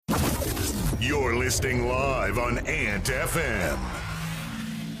You're listening live on Ant FM.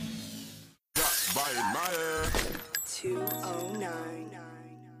 209.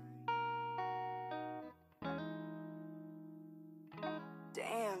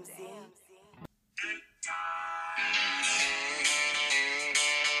 Damn, Z.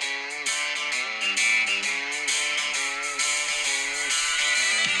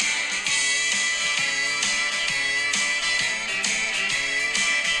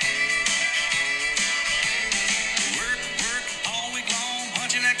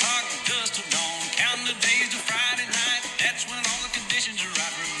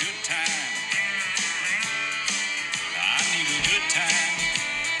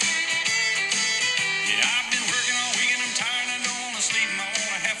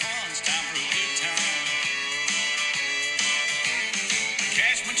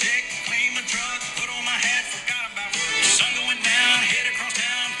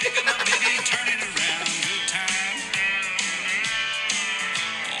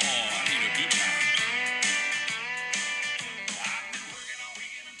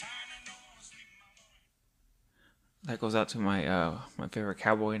 That goes out to my my favorite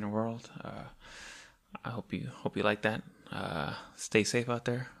cowboy in the world. I hope you like that. Stay safe out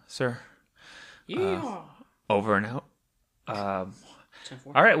there, sir. Yeah. Over and out. All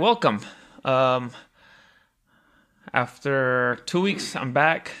right, welcome. After 2 weeks, I'm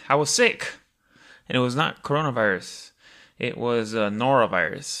back. I was sick, and it was not coronavirus. It was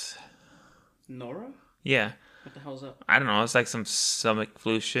norovirus. Nora? Yeah. What the hell's that? I don't know. It's like some stomach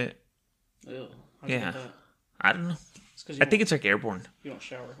flu shit. Ew. How'd you get that? I don't know. I think it's like airborne. You don't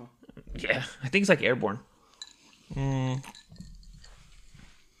shower, huh? Yeah, I think it's like airborne. But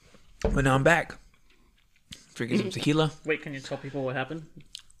now I'm back. Drinking some tequila. Wait, can you tell people what happened?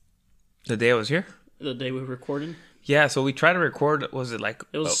 The day I was here? The day we were recording? Yeah, so we tried to record, was it like...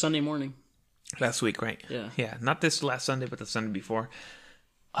 It was Sunday morning. Last week, right? Yeah. Yeah, not this last Sunday, but the Sunday before.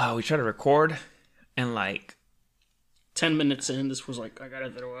 We tried to record, and like... 10 minutes in, this was like, I gotta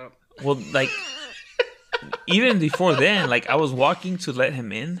throw up. Well, like... even before then, like, I was walking to let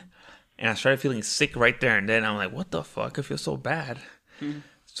him in, and I started feeling sick right there and then. I'm like, what the fuck? I feel so bad.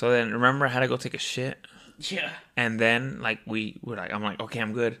 So then, remember, I had to go take a shit. Yeah. And then, like, I'm like, okay,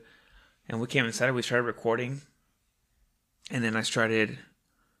 I'm good. And we came inside, we started recording. And then I started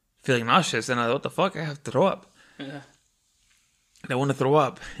feeling nauseous. And I thought, what the fuck? I have to throw up. Yeah. And I want to throw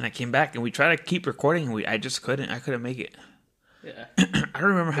up. And I came back, and we tried to keep recording, and I just couldn't. I couldn't make it. Yeah. I don't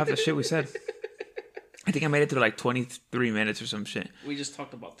remember half the shit we said. I think I made it through like 23 minutes or some shit. We just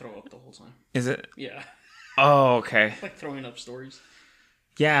talked about throw up the whole time. Is it? Yeah. Oh, okay. Like throwing up stories.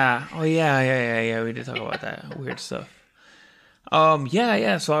 Yeah. Oh, yeah. We did talk about that weird stuff.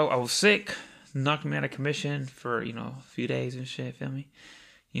 Yeah. So I was sick. Knocked me out of commission for, a few days and shit. Feel me?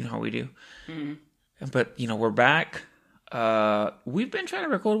 You know how we do. Mm-hmm. But, we're back. We've been trying to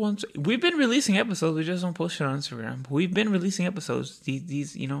record ones. We've been releasing episodes. We just don't post it on Instagram. We've been releasing episodes.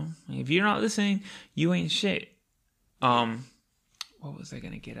 These, if you're not listening, you ain't shit. What was I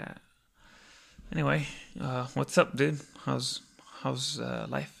gonna get at? Anyway, what's up, dude? How's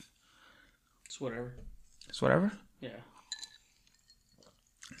life? It's whatever. It's whatever? Yeah.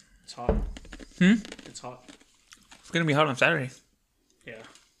 It's hot. It's hot. It's gonna be hot on Saturday. Yeah.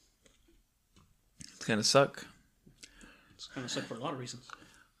 It's gonna suck. It's gonna suck for a lot of reasons.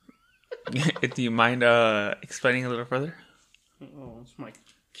 Do you mind explaining a little further? Oh, it's my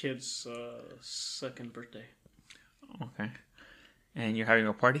kid's second birthday. Okay. And you're having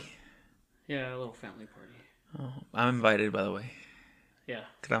a party? Yeah, a little family party. Oh, I'm invited, by the way. Yeah.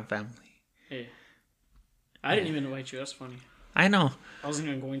 Because I'm family. Hey. I didn't even invite you. That's funny. I know. I wasn't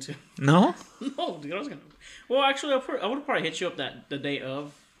even going to. No? No, dude. I was gonna. Well, actually, I would have probably hit you up the day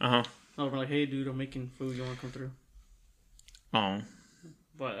of. Uh-huh. I would be like, hey, dude, I'm making food. You want to come through? Oh.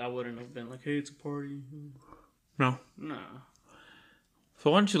 But I wouldn't have been like, hey, it's a party. No. Nah.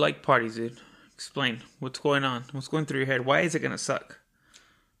 So why don't you like parties, dude? Explain. What's going on? What's going through your head? Why is it going to suck?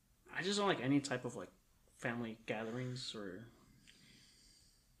 I just don't like any type of, like, family gatherings or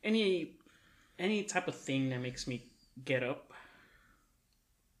any type of thing that makes me get up.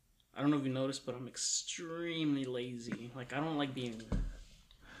 I don't know if you noticed, but I'm extremely lazy. Like, I don't like being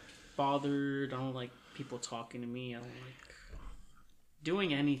bothered. I don't like people talking to me. I don't like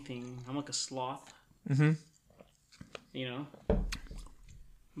doing anything. I'm like a sloth. Mm-hmm.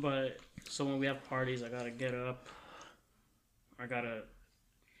 But, so when we have parties, I gotta get up. I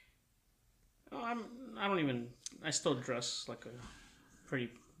still dress like a pretty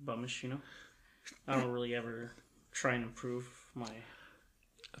bummish, I don't really ever try and improve my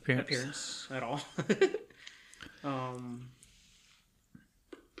appearance at all.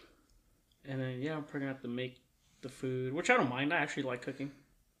 And then, I'm probably going to have to make the food, which I don't mind. I actually like cooking.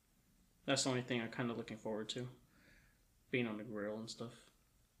 That's the only thing I'm kind of looking forward to. Being on the grill and stuff.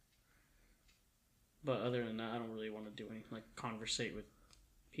 But other than that, I don't really want to do anything like conversate with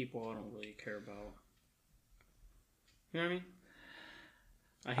people I don't really care about. You know what I mean?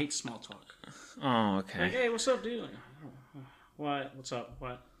 I hate small talk. Oh, okay. Like, hey, what's up, dude? Like, what? What's up?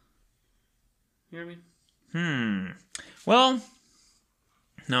 What? You know what I mean? Well,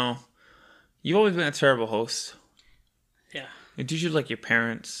 no. You've always been a terrible host. Yeah. It's usually like your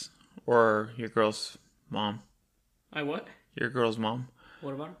parents or your girl's mom. I what? Your girl's mom.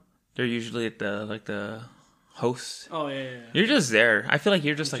 What about him? They're usually at the host. Oh, yeah. You're just there. I feel like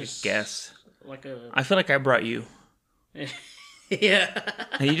you're just like a guest. Like a... I feel like I brought you. Yeah.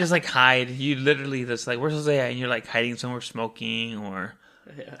 And you just like hide. You literally just like, where's Jose at? And you're like hiding somewhere smoking or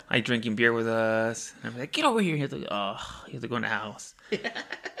like drinking beer with us. And I'm like, get over here. You have to go in the house.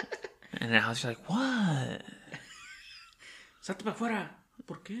 And in the house, you're like, what? Salte para afuera.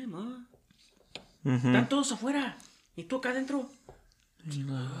 ¿Por qué, ma? Están todos afuera. ¿Y tú acá adentro?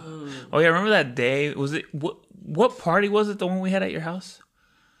 Oh yeah, remember that day? Was it what party was it? The one we had at your house?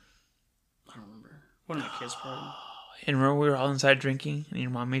 I don't remember. One of my kids' party. And remember we were all inside drinking, and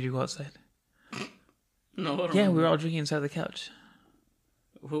your mom made you go outside. No, I don't Yeah, remember. we were all drinking inside the couch.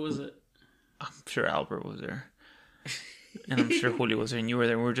 Who was it? I'm sure Albert was there, and I'm sure Julio was there, and you were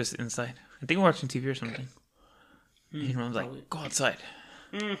there. We were just inside. I think we were watching TV or something. And your mom's like, "Go outside."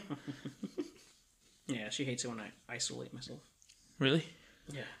 Yeah, she hates it when I isolate myself. Really?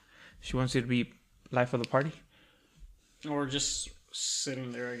 Yeah. She wants you to be life of the party. Or just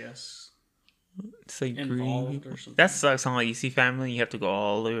sitting there, I guess. It's like Involved or something. That sucks. On like you see family, you have to go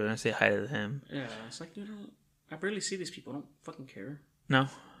all the way and say hi to him. Yeah, it's like, dude, I barely see these people. I don't fucking care. No.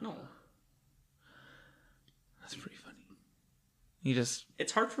 That's pretty funny. You just.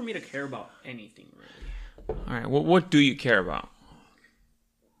 It's hard for me to care about anything, really. All right. What do you care about?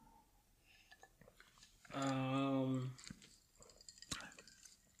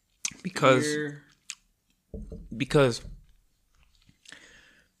 Because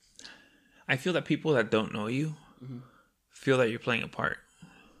I feel that people that don't know you feel that you're playing a part.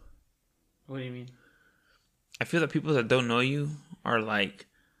 What do you mean? I feel that people that don't know you are like,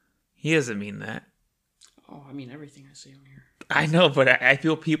 he doesn't mean that. Oh, I mean everything I say on here. I know, but I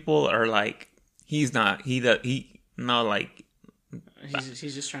feel people are like, he's not. He's just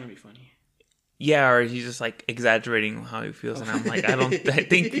trying to be funny. Yeah, or he's just like exaggerating how he feels, and I'm like, I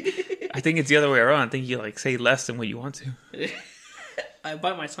think it's the other way around. I think you like say less than what you want to. I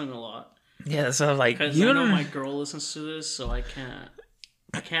bite my tongue a lot. Yeah, so like because I know my girl listens to this, so I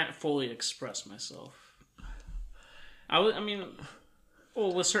can't fully express myself.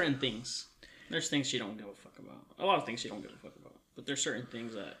 With certain things, there's things she don't give a fuck about. A lot of things she don't give a fuck about, but there's certain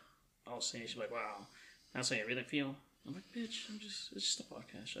things that I'll say. She's like, "Wow, that's how you really feel." I'm like, "Bitch, it's just a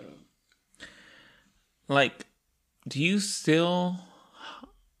podcast. Shut up." Like, do you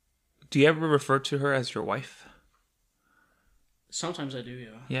ever refer to her as your wife? Sometimes I do,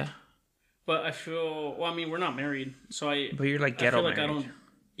 yeah. Yeah. But I feel, we're not married, so But you're like ghetto married. I don't,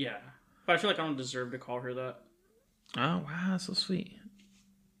 yeah. But I feel like I don't deserve to call her that. Oh, wow, that's so sweet.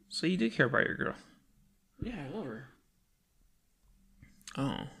 So you do care about your girl. Yeah, I love her.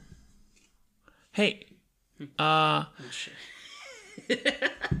 Oh. Hey. Oh, shit.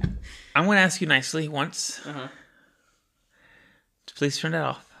 I'm going to ask you nicely once. Uh-huh. Please turn that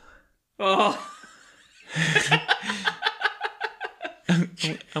off. Oh.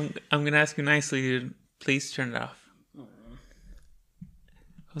 I'm going to ask you nicely, dude. Please turn it off.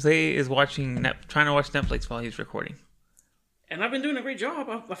 Jose is trying to watch Netflix while he's recording. And I've been doing a great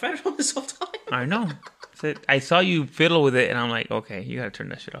job. I've had it on this whole time. I know. I saw you fiddle with it, and I'm like, okay, you got to turn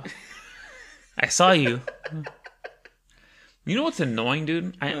that shit off. I saw you. You know what's annoying,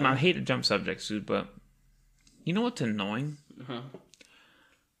 dude? I hate to jump subjects, dude, but you know what's annoying? Uh-huh.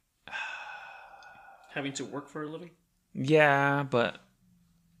 Having to work for a living? Yeah, but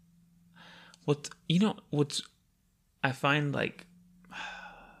what's I find like,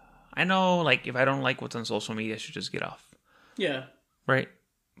 I know like if I don't like what's on social media, I should just get off. Yeah. Right?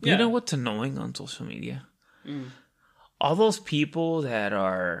 But yeah. You know what's annoying on social media? All those people that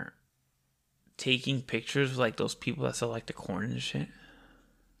are taking pictures of like those people that sell like the corn and shit.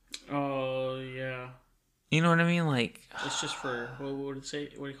 Oh, yeah. You know what I mean? Like, it's just for, what would it say?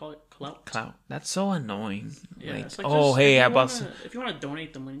 What do you call it? Clout? That's so annoying. Yeah. Like, it's like, oh, hey, I bought some. If you want to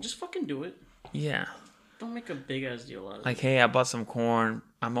donate the money, just fucking do it. Yeah. Don't make a big ass deal out of it. Like, hey, I bought some corn.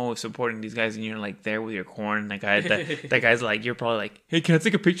 I'm always supporting these guys, and you're like there with your corn. That guy's like, you're probably like, hey, can I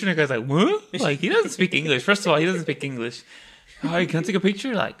take a picture? And the guy's like, what? Like, he doesn't speak English. First of all, he doesn't speak English. Hi, can I take a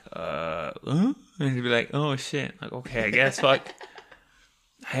picture? Like, huh? And he'd be like, oh shit. Like, okay, I guess. Fuck.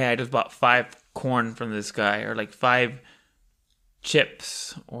 Hey, I just bought 5 corn from this guy, or like 5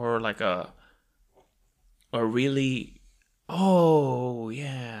 chips, or like a really. Oh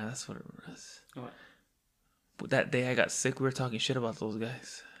yeah, that's what it was. What? But that day I got sick. We were talking shit about those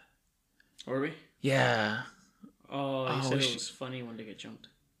guys. Were we? Yeah. Oh, you said it was funny when they get jumped.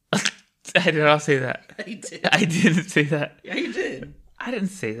 I did not say that. You did. I didn't say that. Yeah, you did. I didn't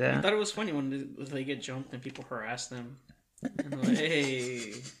say I that. thought it was funny when they get jumped and people harass them. And they're like,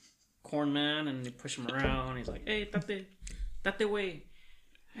 hey, corn man, and they push him around. He's like, hey, tate way.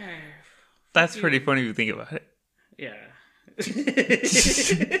 That's pretty funny if you think about it. Yeah.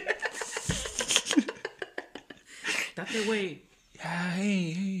 Date, güey.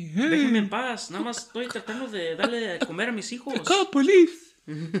 Hey. Déjame en paz. Nada más estoy tratando de darle a comer a mis hijos. Call police.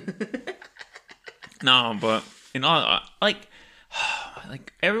 No, but in all, like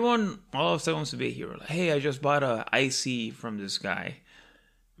everyone, all of a sudden wants to be a hero. Like, hey, I just bought a icy from this guy,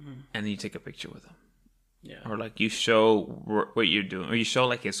 and then you take a picture with him. Yeah. Or like you show what you're doing, or you show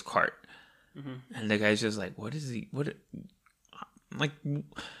like his cart, and the guy's just like, "What is he? What?" Like,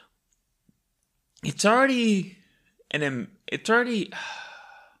 it's already, it's already.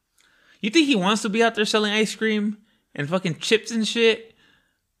 You think he wants to be out there selling ice cream and fucking chips and shit?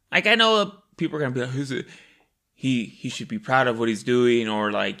 Like, I know people are gonna be like, "Who's it?" He should be proud of what he's doing,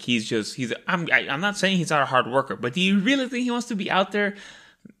 or like I'm not saying he's not a hard worker, but do you really think he wants to be out there?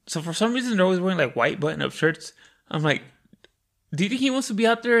 So for some reason they're always wearing like white button up shirts. I'm like, do you think he wants to be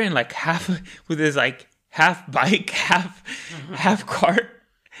out there in like half with his like half bike, half cart,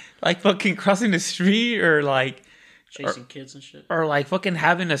 like fucking crossing the street, or like chasing kids and shit, or like fucking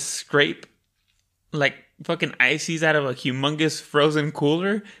having to scrape like fucking ices out of a humongous frozen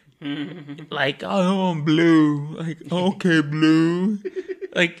cooler? Like, oh, I want blue. Like, okay, blue.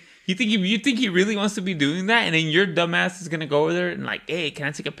 Like, you think he really wants to be doing that? And then your dumbass is gonna go over there and like, hey, can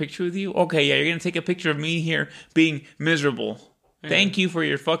I take a picture with you? Okay, yeah, you're gonna take a picture of me here being miserable. Yeah. Thank you for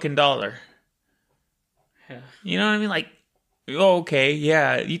your fucking $1. Yeah. You know what I mean? Like, okay,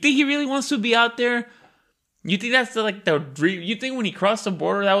 yeah. You think he really wants to be out there? You think that's the dream? You think when he crossed the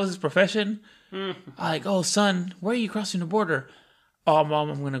border that was his profession? Like, oh son, where are you crossing the border? Oh, mom,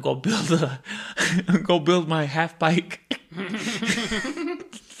 I'm gonna go build my half bike. I'm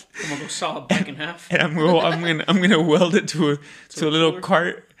gonna go saw a bike in half, and I'm gonna weld it to a little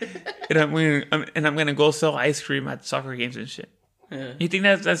cart, and I'm gonna go sell ice cream at soccer games and shit. Yeah. You think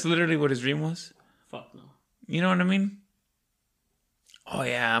that's literally what his dream was? Fuck no. You know what I mean? Oh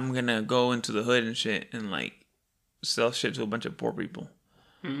yeah, I'm gonna go into the hood and shit and like sell shit to a bunch of poor people.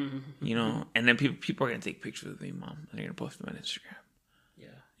 You know, and then people are gonna take pictures of me, mom, and they're gonna post them on Instagram. Yeah,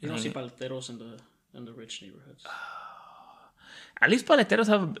 you don't see paleteros in the rich neighborhoods. At least paleteros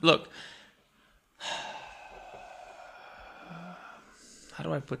have look. How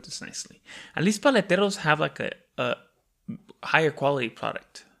do I put this nicely? At least paleteros have like a higher quality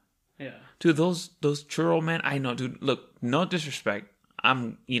product. Yeah, dude, those churro man. I know, dude. Look, no disrespect.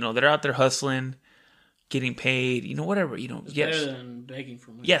 They're out there hustling, getting paid, whatever, It's yes. better than begging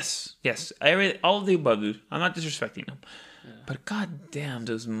for money. Yes. All of the above, dude. I'm not disrespecting them. Yeah. But goddamn,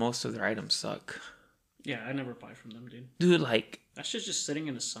 does most of their items suck. Yeah, I never buy from them, dude. Dude, like... That shit's just sitting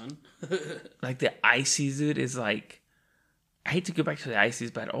in the sun. Like, the ices, dude, is like... I hate to go back to the ices,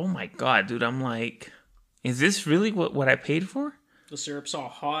 but oh my god, dude, I'm like... Is this really what I paid for? The syrup's all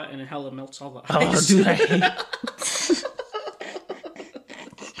hot and it hella melts all the ice. Oh, dude, I hate...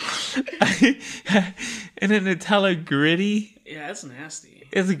 And then it's hella gritty. Yeah, it's nasty.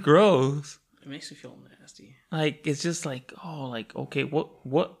 It's gross. It makes me feel nasty. Like, it's just like, oh, like, okay,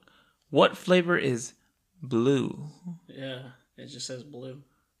 what flavor is blue? Yeah, it just says blue.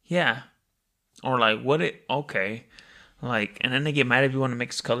 Yeah. Or like, okay. Like, and then they get mad if you want to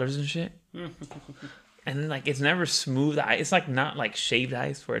mix colors and shit. And then, like, it's never smooth ice. It's like not like shaved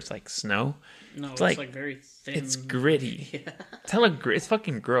ice where it's like snow. No, it's like very thin. It's gritty. Yeah. It's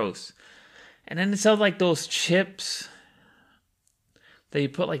fucking gross. And then it sells like those chips that you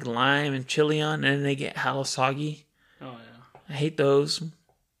put like lime and chili on, and then they get hella soggy. Oh yeah, I hate those.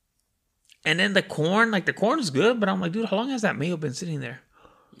 And then the corn is good, but I'm like, dude, how long has that mayo been sitting there?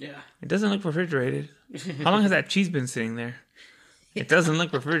 Yeah, it doesn't look refrigerated. How long has that cheese been sitting there? It doesn't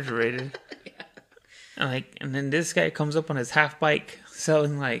look refrigerated. Yeah. And then this guy comes up on his half bike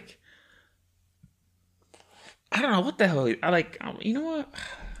selling like, I don't know what the hell. You know what?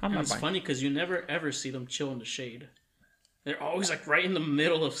 It's funny because you never ever see them chill in the shade. They're always like right in the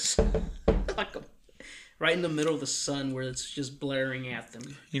middle of right in the middle of the sun where it's just blaring at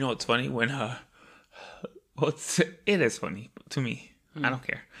them. You know what's funny? When Well, it is funny to me. I don't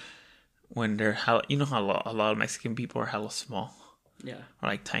care when they're you know how a lot of Mexican people are hella small, Yeah. or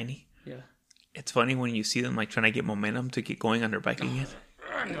like tiny. Yeah. It's funny when you see them like trying to get momentum to get going on their bike again.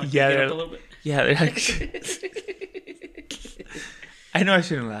 Like, Yeah, get they're up a little bit. yeah, they're like. I know I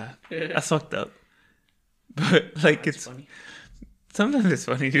shouldn't laugh. That's fucked up. But like That's it's funny. sometimes it's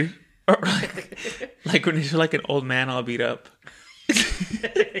funny, dude. Or like when you show like an old man all beat up.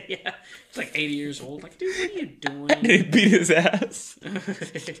 Yeah. It's like 80 years old. Like, dude, what are you doing? And he beat his ass.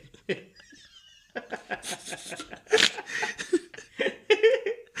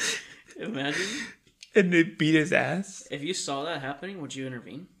 Imagine. And they beat his ass. If you saw that happening, would you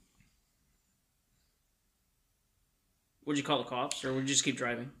intervene? Would you call the cops, or would you just keep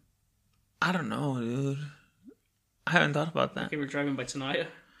driving? I don't know, dude. I haven't thought about that. If you were driving by Tenaya,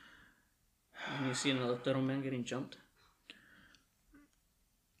 and you see another little man getting jumped.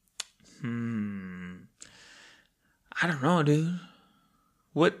 I don't know, dude.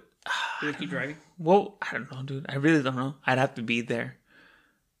 What? You would keep driving? Well, I don't know, dude. I really don't know. I'd have to be there.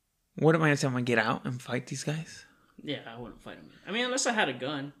 What am I gonna say? I'm gonna get out and fight these guys? Yeah, I wouldn't fight him. I mean, unless I had a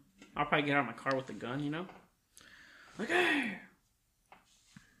gun. I'll probably get out of my car with a gun, you know? Like, hey!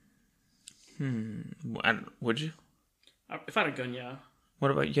 Would you? If I had a gun, yeah.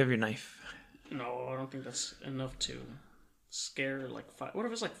 What about you have your knife? No, I don't think that's enough to scare, like, five. What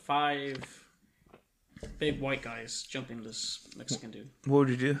if it's like 5 big white guys jumping this Mexican dude? What would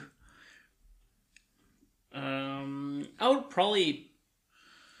you do? I would probably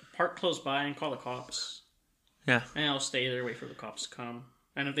park close by and call the cops. Yeah. And I'll stay there, wait for the cops to come.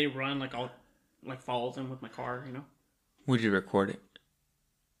 And if they run, like, I'll, like, follow them with my car, you know? Would you record it?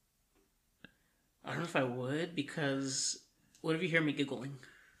 I don't know if I would, because what if you hear me giggling?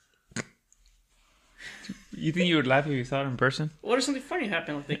 You think you would laugh if you saw it in person? What if something funny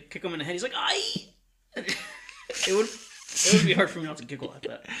happened? Like, they kick him in the head, he's like, "Ay!" It would be hard for me not to giggle at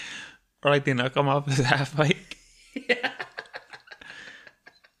that. Or like they knock him off his half bike?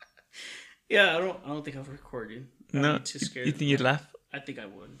 Yeah, I don't think I would record, dude. No. I'd be too scared. You think you'd laugh? I think I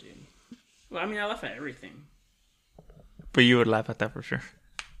would, dude. Well, I mean, I laugh at everything. But you would laugh at that for sure.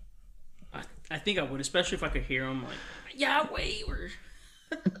 I think I would, especially if I could hear him like, "Yeah, wait," or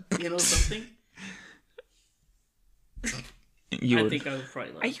you know, something. You I think I would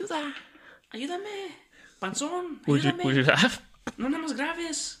probably laugh. Ayúdame, panzón, Would you ayúdame. laugh? No nada más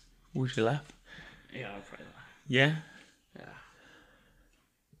graves. Would you laugh? Yeah, I'd probably laugh. Yeah. Yeah.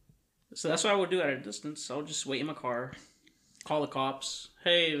 So that's what I would do at a distance. I would just wait in my car, call the cops.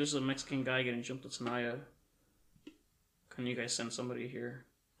 Hey, there's a Mexican guy getting jumped at Tenaya. Can you guys send somebody here?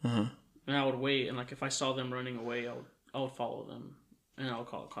 Uh-huh. And I would wait, and like if I saw them running away, I would follow them, and I would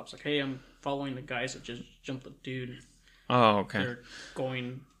call the cops. Like, hey, I'm following the guys that just jumped the dude. Oh, okay.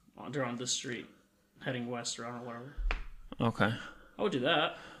 They're on this street, heading west or I don't know, whatever. Okay. I would do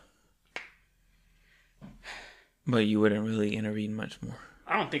that. But you wouldn't really intervene much more.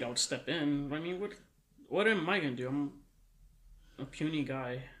 I don't think I would step in. I mean, what am I gonna do? I'm a puny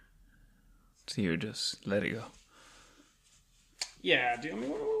guy. So you would just let it go. Yeah, dude. I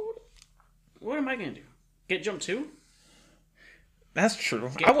mean, what am I gonna do? Get jumped too? That's true.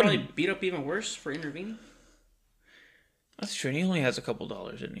 Get probably beat up even worse for intervening? That's true. And he only has a couple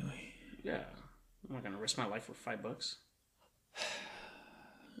dollars anyway. Yeah. I'm not gonna risk my life for $5.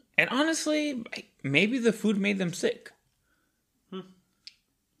 And honestly, maybe the food made them sick.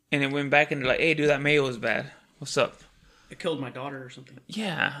 And it went back and they're like, hey, dude, that mayo is bad. What's up? It killed my daughter or something.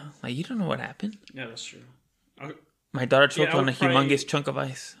 Yeah. Like, you don't know what happened. Yeah, that's true. My daughter choked I on would a probably- humongous chunk of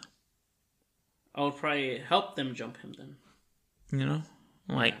ice. I would probably help them jump him then. You know?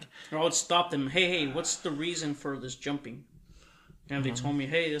 Like, Or I would stop them. Hey, what's the reason for this jumping? And if they told me,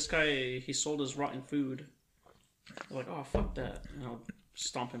 hey, this guy, he sold his rotten food. I'm like, oh, fuck that. And I'll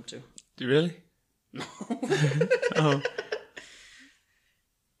stomp him too. really? No. Oh.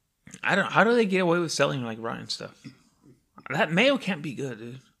 How do they get away with selling like rotten stuff? That mayo can't be good,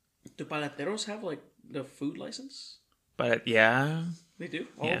 dude. Do paleteros have like the food license? But yeah. They do?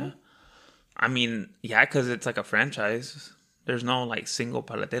 All of Yeah. them? I mean, yeah, because it's like a franchise. There's no like single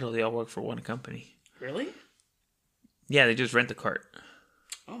paletero. They all work for one company. Really? Yeah, they just rent the cart.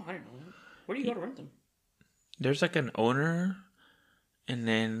 Oh, I didn't know that. Where do you go to rent them? There's like an owner, and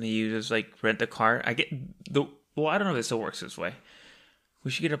then you just like rent the cart. I don't know if it still works this way. We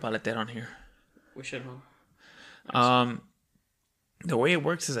should get a paletero on here. We should, huh? The way it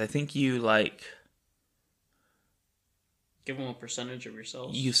works is I think you like Give them a percentage of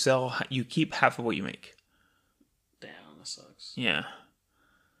yourself. you keep half of what you make. Damn, that sucks. Yeah.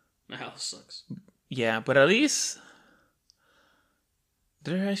 That sucks. Yeah, but at least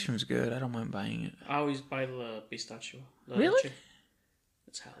Their ice cream's good. I don't mind buying it. I always buy the pistachio. The Really? leche.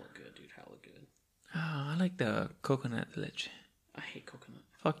 It's hella good, dude. Hella good. Oh, I like the coconut leche. I hate coconut.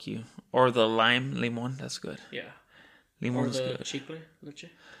 Fuck you. Or the limon. That's good. Yeah. Limon's or the good. chicle leche.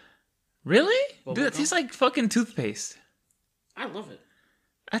 Really? Bubble Dude, it gum? tastes like fucking toothpaste. I love it.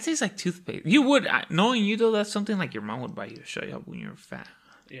 That tastes like toothpaste. You would, knowing you though, that's something like your mom would buy you to show you up when you're fat.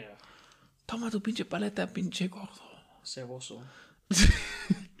 Yeah. Toma tu pinche paleta, pinche gordo. Ceboso.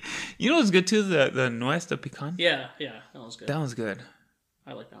 You know what's good too? The nuez, the pecan. Yeah. That was good. That one's good.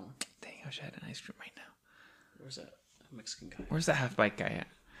 I like that one. Dang, I wish I had an ice cream right now. Where's that Mexican guy? Where's the half bite guy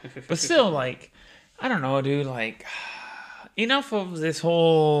at? But still, like, I don't know, dude. Like, enough of this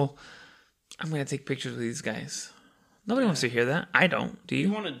whole. I'm gonna take pictures of these guys. Nobody wants to hear that. I don't. Do You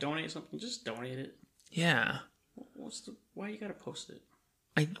you? want to donate something? Just donate it. Yeah. Why you gotta post it?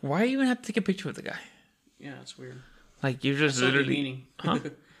 Like, why you even have to take a picture with the guy? Yeah, it's weird. Like, you're just So literally. demeaning. Huh?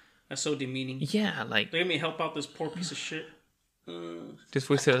 That's so demeaning. Yeah, like, Let me help out this poor piece of shit. just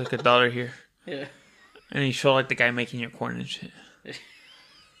wasted like $1 here. Yeah. And you show like the guy making your corn and shit.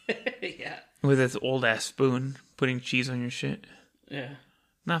 Yeah. With his old ass spoon, putting cheese on your shit. Yeah.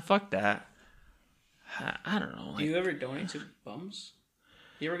 Nah, fuck that. I don't know. Do you ever donate to bums?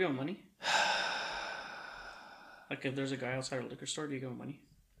 Do you ever give them money? Like if there's a guy outside a liquor store, do you give him money?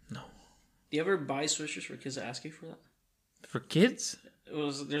 No. Do you ever buy swishers for kids that ask you for that? For kids?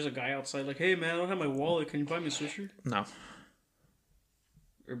 There's a guy outside like, hey man, I don't have my wallet. Can you buy me a swisher? No.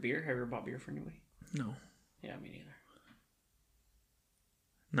 Or beer? Have you ever bought beer for anybody? No. Yeah, me neither.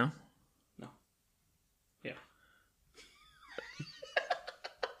 No? No. Yeah.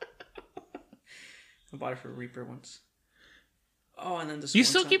 I bought it for Reaper once. Oh, and then this You one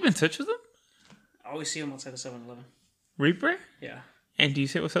still time- keep in touch with him? I always see him outside the 7-Eleven. Reaper? Yeah. And do you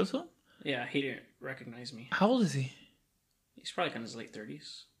say what's up to him? Yeah, he didn't recognize me. How old is he? He's probably in his late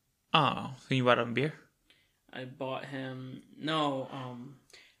 30s. Oh, so you bought him beer? I bought him... No,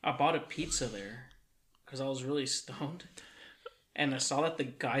 I bought a pizza there because I was really stoned. And I saw that the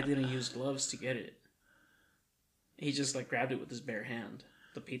guy didn't use gloves to get it. He just like grabbed it with his bare hand,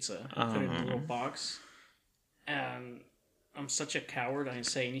 the pizza, and put it in a little box. And I'm such a coward, I didn't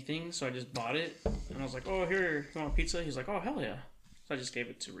say anything, so I just bought it. And I was like, oh, here, you want a pizza? He's like, oh, hell yeah. So I just gave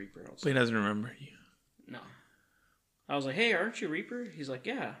it to Reaper. But he doesn't remember you. No. I was like, hey, aren't you Reaper? He's like,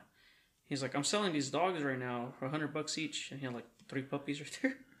 yeah. He's like, I'm selling these dogs right now for $100 each. And he had like 3 puppies right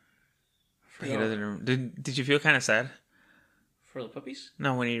there. But he doesn't remember. Did you feel kind of sad? For the puppies?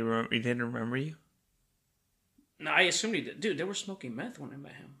 No, when he didn't remember you? No, I assumed he did. Dude, they were smoking meth when I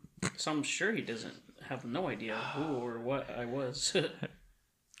met him. So I'm sure he doesn't have no idea who or what I was.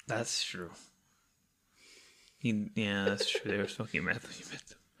 That's true. Yeah, that's true. They were smoking meth when you met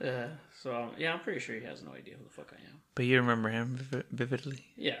them. So, yeah, I'm pretty sure he has no idea who the fuck I am. But you remember him vividly?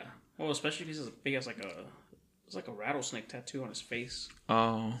 Yeah. Well, especially because he has it's like a rattlesnake tattoo on his face.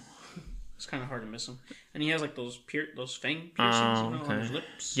 Oh. It's kind of hard to miss him. And he has like those fang piercings on his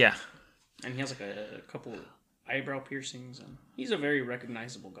lips. Yeah. And he has like a couple eyebrow piercings. And he's a very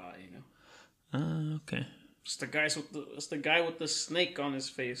recognizable guy, you know. Okay. It's the guy with the snake on his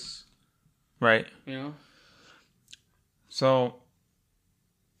face. Right. You know? So,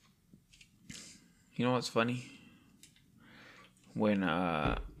 you know what's funny? When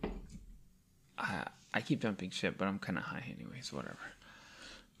I keep jumping shit, but I'm kind of high anyways, whatever.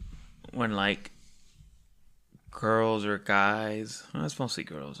 When like girls or guys, well, it's mostly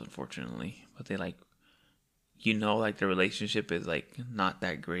girls unfortunately, but they like, like their relationship is like not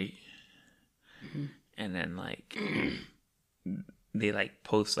that great. Mm-hmm. And then like they like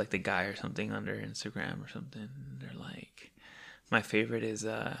post like the guy or something on their Instagram or something. And they're like, my favorite is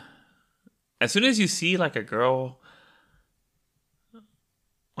as soon as you see like a girl,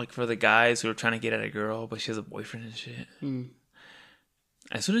 like for the guys who are trying to get at a girl but she has a boyfriend and shit.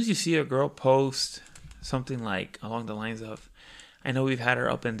 As soon as you see a girl post something like along the lines of, I know we've had our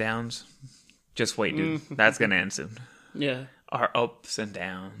up and downs, just wait, dude, that's gonna end soon. Yeah. Our ups and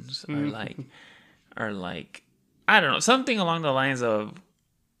downs are like I don't know, something along the lines of,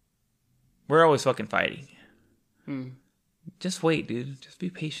 we're always fucking fighting. Just wait, dude. Just be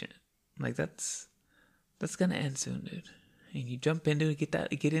patient. Like that's gonna end soon, dude. And you jump into it,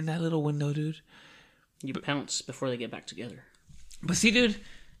 get in that little window, dude. You pounce before they get back together. But see, dude,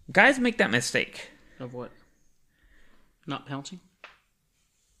 guys make that mistake. Of what? Not pouncing?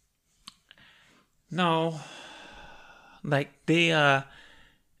 No. Like they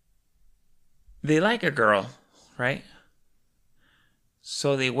like a girl, right?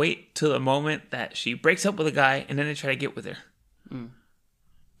 So they wait till the moment that she breaks up with a guy and then they try to get with her.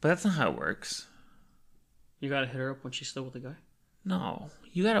 But that's not how it works. You gotta hit her up when she's still with the guy? No,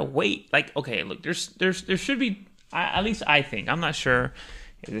 you gotta wait. Like, okay, look, there should be. At least I think. I'm not sure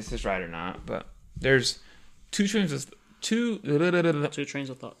if this is right or not, but there's two trains of two trains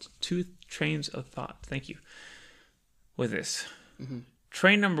of thoughts. Two trains of thought. Thank you. With this,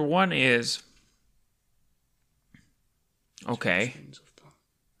 train number one is okay.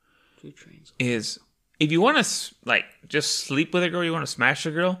 Two trains. Is if you want to like just sleep with a girl, you want to smash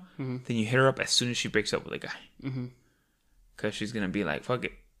a girl, then you hit her up as soon as she breaks up with a guy, because she's gonna be like, fuck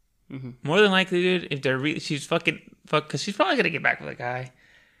it. More than likely, dude, if they're she's because she's probably gonna get back with a guy.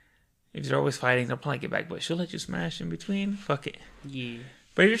 If they're always fighting, they'll probably get back, but she'll let you smash in between. Fuck it. Yeah.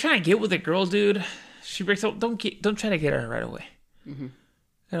 But if you're trying to get with a girl, dude, she breaks up. Don't try to get her right away.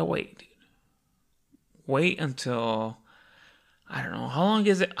 Gotta wait, dude. Wait until I don't know how long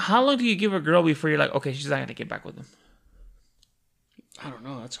is it. How long do you give a girl before you're like, okay, she's not gonna get back with him? I don't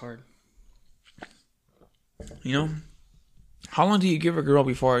know. That's hard. You know. How long do you give a girl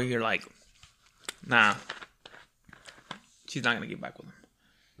before you're like, nah, she's not going to get back with him?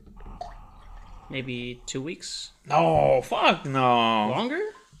 Maybe 2 weeks? No, fuck no. Longer?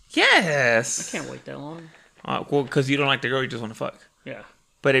 Yes. I can't wait that long. Well, because you don't like the girl, you just want to fuck. Yeah.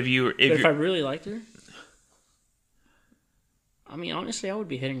 But if I really liked her, I mean, honestly, I would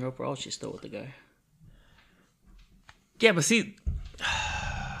be hitting her up while she's still with the guy. Yeah, but see...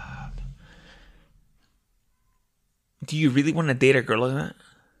 Do you really want to date a girl like that?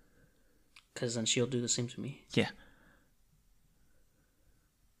 Because then she'll do the same to me. Yeah.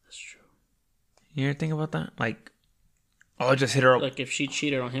 That's true. You ever think about that? Like, oh, just hit her up. Like, if she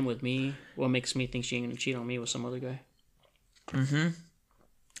cheated on him with me, what makes me think she ain't going to cheat on me with some other guy?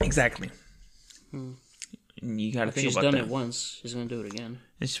 Exactly. You got to think about that. She's done it once. She's going to do it again.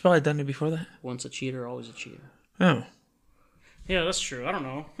 And she's probably done it before that. Once a cheater, always a cheater. Oh. Yeah, that's true. I don't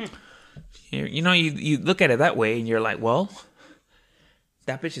know. You know, you look at it that way, and you're like, well,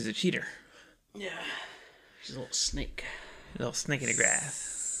 that bitch is a cheater. Yeah. She's a little snake. A little snake in the grass.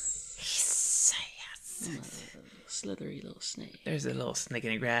 Slithery little snake. There's a little snake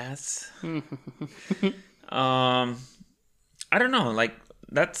in the grass. I don't know. Like,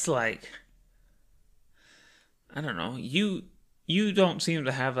 that's like... I don't know. You don't seem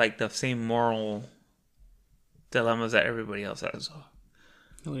to have, like, the same moral dilemmas that everybody else has.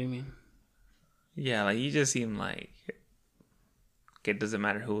 What do you mean? Yeah, like, you just seem like... It doesn't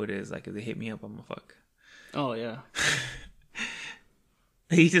matter who it is. Like, if they hit me up, I'm gonna fuck. Oh, yeah.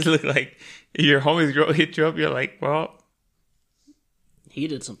 You just look like... If your homie's girl hit you up, you're like, well... He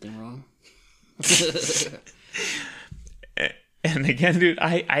did something wrong. And again, dude,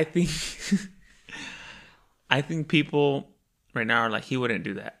 I think... I think people right now are like, he wouldn't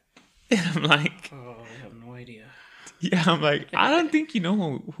do that. And I'm like... Oh, I have no idea. Yeah, I'm like, I don't think you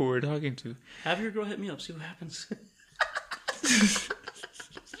know who we're talking to. Have your girl hit me up, see what happens.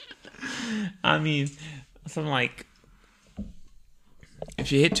 I mean, so I'm like, if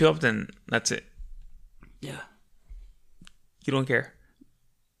she hits you up, then that's it. Yeah. You don't care.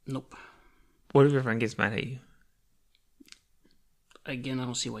 Nope. What if your friend gets mad at you? Again, I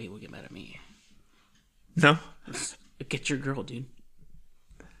don't see why he would get mad at me. No? Get your girl, dude.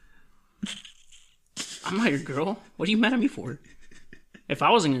 I'm not your girl. What are you mad at me for? If I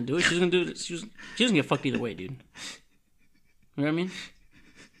wasn't gonna do it, she was gonna do it. She was gonna get fucked either way, dude. You know what I mean?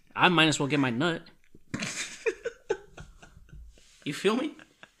 I might as well get my nut. You feel me?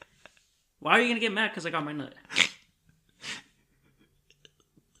 Why are you gonna get mad because I got my nut?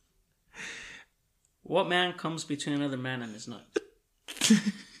 What man comes between another man and his nut?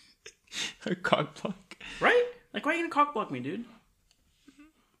 A cock block. Right? Like, why are you gonna cock block me, dude?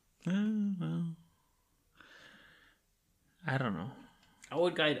 Well, I don't know. I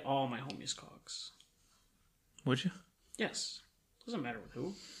would guide all my homies' cocks. Would you? Yes. Doesn't matter with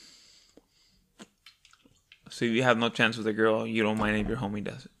who. So you have no chance with a girl, you don't mind if your homie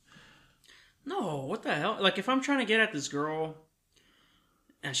does it? No, what the hell? Like, if I'm trying to get at this girl,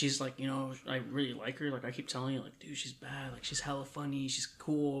 and she's like, you know, I really like her, like, I keep telling you, like, dude, she's bad, like, she's hella funny, she's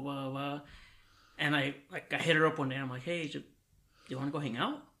cool, blah, blah, blah. And I hit her up one day, and I'm like, hey, do you want to go hang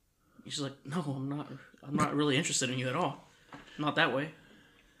out? And she's like, no, I'm not really interested in you at all. Not that way.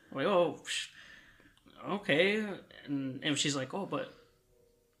 I'm like, oh, okay. And she's like, oh, but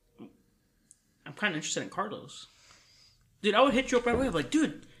I'm kind of interested in Carlos. Dude, I would hit you up right away. I'm like,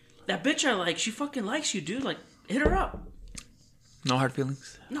 dude, that bitch I like, she fucking likes you, dude. Like, hit her up. No hard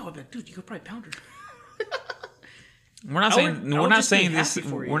feelings? No, I'd be like, dude, you could probably pound her. We're not saying this.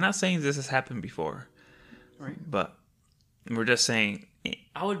 We're not saying this has happened before, right? But we're just saying.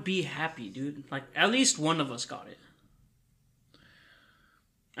 I would be happy, dude. Like, at least one of us got it.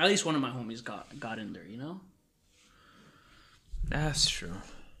 At least one of my homies got in there, you know. That's true.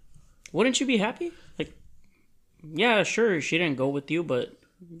 Wouldn't you be happy? Like, yeah, sure, she didn't go with you, but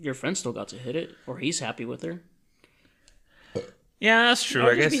your friend still got to hit it, or he's happy with her. Yeah, that's true. I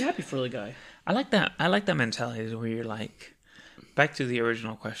would I just guess be happy for the guy. I like that. I like that mentality where you're like, back to the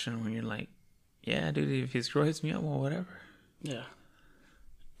original question, where you're like, yeah, dude, if his girl hits me up, well, whatever. Yeah.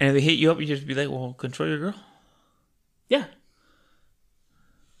 And if they hit you up, you just be like, well, control your girl. Yeah.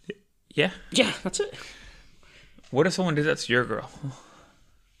 Yeah. Yeah, that's it. What if someone did that to your girl?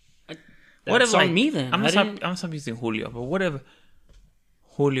 That's on me then. I'm not using Julio, but what if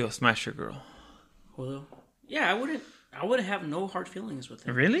Julio smashed your girl? Julio? Yeah, I wouldn't have no hard feelings with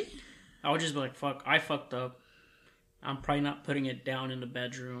him. Really? I would just be like, fuck, I fucked up. I'm probably not putting it down in the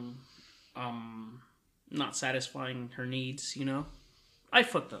bedroom. Not satisfying her needs, you know? I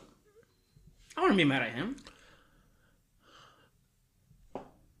fucked up. I wouldn't be mad at him.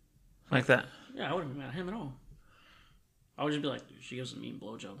 Like that? Yeah, I wouldn't be mad at him at all. I would just be like, dude, she gives a mean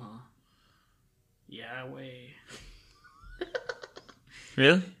blowjob, huh? Yeah, way.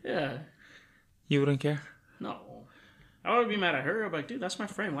 Really? Yeah. You wouldn't care? No. I would be mad at her. I'd be like, dude, that's my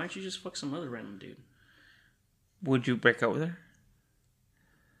friend. Why don't you just fuck some other random dude? Would you break up with her?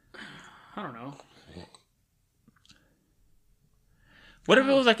 I don't know. What if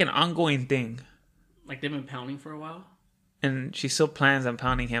it was like an ongoing thing Like they've been pounding for a while? and she still plans on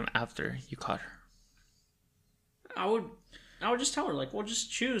pounding him after you caught her? I would just tell her, like, well,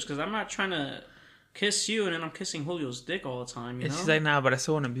 just choose, because I'm not trying to kiss you and then I'm kissing Julio's dick all the time, you And know? she's like, nah, but I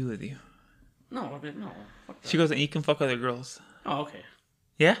still want to be with you. No, no. Fuck that. She goes, and you can fuck other girls. Oh, okay.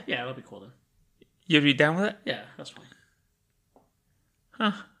 Yeah? Yeah, that'll be cool then. You'd be down with it? Yeah, that's fine.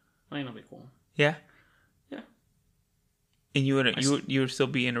 Huh. I think that'll be cool. Yeah? Yeah. And you would still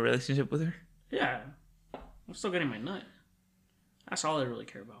be in a relationship with her? Yeah. I'm still getting my nut. That's all I really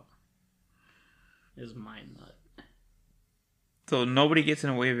care about. Is my nut. So nobody gets in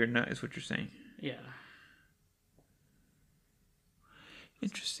the way of your nut is what you're saying. Yeah.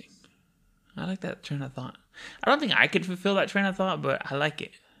 Interesting. I like that train of thought. I don't think I could fulfill that train of thought, but I like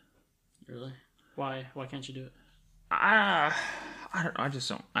it. Really? Why? Why can't you do it? I don't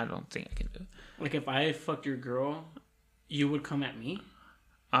know. I don't think I can do it. Like, if I fucked your girl, you would come at me?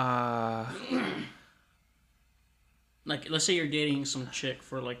 Like, let's say you're dating some chick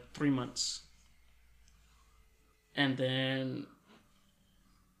for like 3 months. And then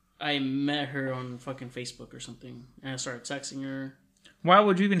I met her on fucking Facebook or something. And I started texting her. Why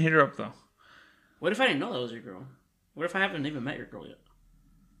would you even hit her up, though? What if I didn't know that was your girl? What if I haven't even met your girl yet?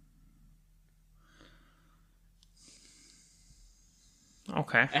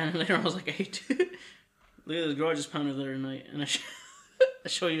 Okay. And later I was like, hey, dude, look at this girl I just pounded the other night. And I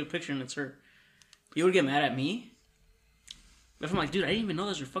show you a picture and it's her. You would get mad at me? If I'm like, dude, I didn't even know that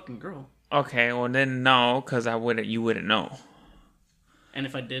was your fucking girl. Okay, well then no, because you wouldn't know. And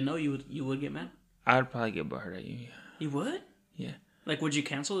if I did know, you would get mad? I would probably get butthurt at you. You would? Yeah. Like, would you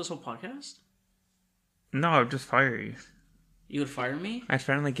cancel this whole podcast? No, I would just fire you. You would fire me? I'd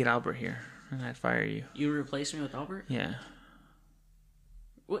finally get Albert here, and I'd fire you. You would replace me with Albert? Yeah.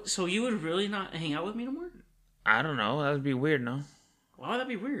 What? So you would really not hang out with me no more? I don't know. That would be weird, no? Why would that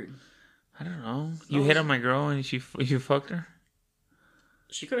be weird? I don't know. You hit on my girl and you fucked her?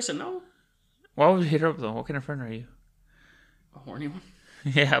 She could have said no. Why would you hit her up, though? What kind of friend are you? A horny one?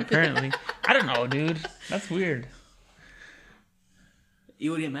 Yeah, apparently. I don't know, dude. That's weird.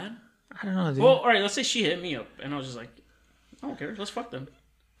 You would get mad? I don't know, dude. Well, alright, let's say she hit me up. And I was just like, I don't care. Let's fuck them.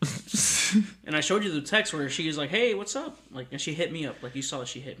 And I showed you the text where she was like, hey, what's up? Like, and she hit me up. Like, you saw that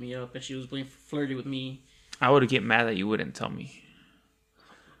she hit me up. And she was being flirty with me. I would get mad that you wouldn't tell me.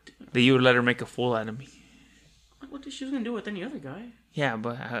 That you would let her make a fool out of me. What she was going to do with any other guy? Yeah,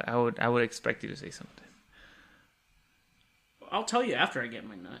 but I would expect you to say something. I'll tell you after I get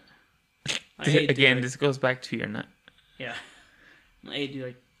my nut. Like, Again, dude, this goes back to your nut. yeah. Hey, dude,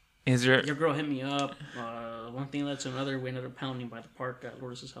 like, Is there... your girl hit me up. One thing led to another. We ended up pounding by the park at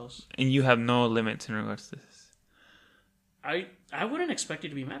Lourdes' house. And you have no limits in regards to this. I wouldn't expect you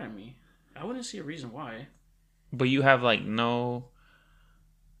to be mad at me. I wouldn't see a reason why. But you have, like, no...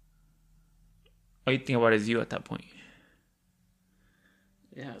 All you think about is you at that point.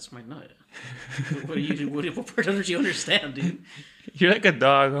 Yeah, it's my nut. What part don't you understand, dude? You're like a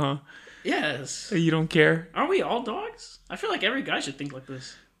dog, huh? Yes. You don't care? Aren't we all dogs? I feel like every guy should think like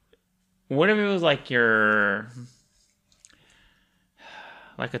this. What if it was like your...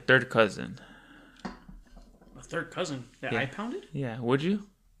 Like a third cousin? A third cousin that Yeah. I pounded? Yeah, would you?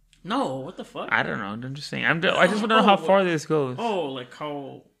 No, what the fuck? I don't know. I'm just saying. I just want to know how far this goes. Oh, like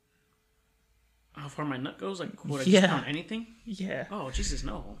how... How far my nut goes? Like, would I Yeah. just count anything? Yeah. Oh, Jesus,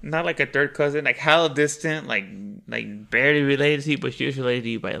 no. Not like a third cousin, like hella distant, like barely related to you, but she is related to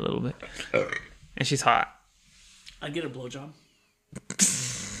you by a little bit. And she's hot. I'd get a blowjob.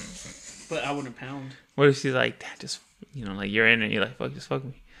 But I wouldn't pound. What if she's like, just, like you're in and you're like, fuck, just fuck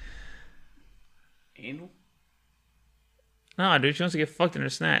me. Anal? No, dude, she wants to get fucked in her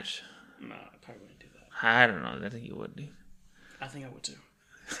snatch. No, I probably wouldn't do that. I don't know. I think you would, dude. I think I would too.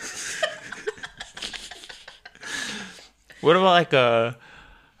 What about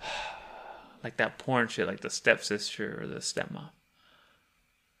like that porn shit, like the stepsister or the stepmom?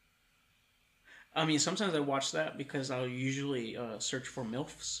 I mean, sometimes I watch that because I'll usually search for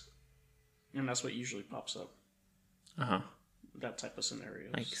MILFs. And that's what usually pops up. Uh-huh. That type of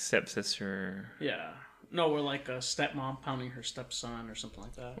scenarios. Like stepsister. Yeah. No, we're like a stepmom pounding her stepson or something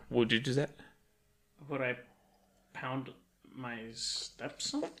like that. Would you do that? Would I pound my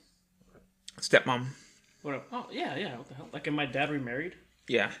stepson? Stepmom. Oh, yeah. What the hell? Like, if my dad remarried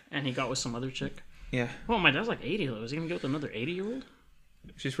Yeah. and he got with some other chick. Yeah. Well, my dad's like 80 though. Is he gonna get with another 80-year-old?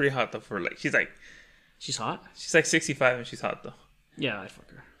 She's pretty hot though for like she's like She's hot? 65 and she's hot though. Yeah, I'd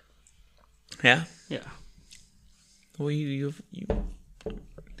fuck her. Yeah? Yeah. Well, you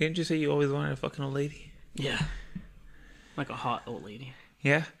didn't you say you always wanted a fucking old lady? Yeah. Like a hot old lady.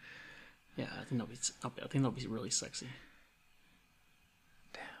 Yeah? Yeah, I think that'll be really sexy.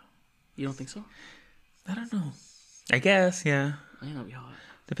 Damn. You don't think so? I don't know. I guess, yeah. I think that'll be hot.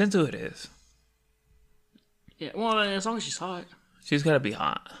 Depends who it is. Yeah, well, as long as she's hot. She's gotta be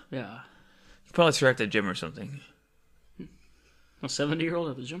hot. Yeah. You probably see her at the gym or something. A 70-year-old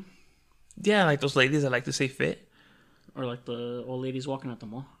at the gym? Yeah, like those ladies that like to stay fit. Or like the old ladies walking at the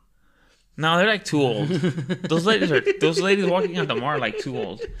mall? No, they're like too old. those ladies walking at the mall are like too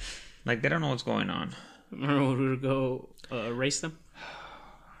old. Like they don't know what's going on. Remember when we would go race them?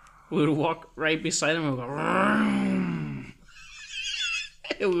 We would walk right beside them and we'd go...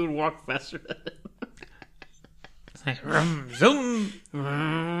 and we would walk faster than them. It's like, zoom.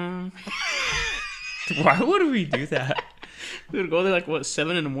 Why would we do that? We would go there like, what,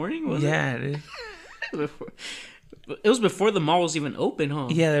 7 in the morning? Was Yeah, dude. It was before the mall was even open, huh?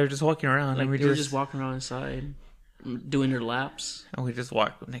 Yeah, they were just walking around. Like, and they were just walking around inside, doing their laps. And we just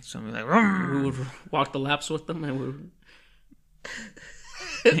walked next to them. Like, We would walk the laps with them, and we would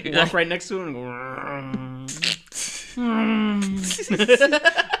walk right next to them and go.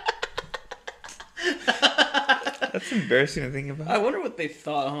 That's embarrassing to think about. I wonder what they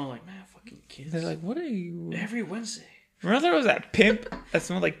thought, huh? Like, man, fucking kids. They're like, what are you? Every Wednesday. Remember there was that pimp that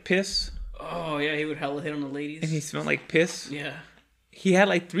smelled like piss? Oh, yeah, he would hella hit on the ladies. And he smelled like piss? Yeah. He had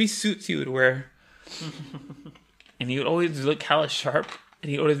like 3 suits he would wear. And he would always look hella sharp. And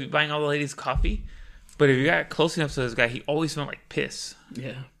he'd always be buying all the ladies coffee. But if you got close enough to this guy, he always smelled like piss.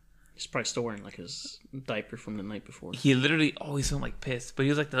 Yeah. He's probably still wearing like his diaper from the night before. He literally always smelled like piss. But he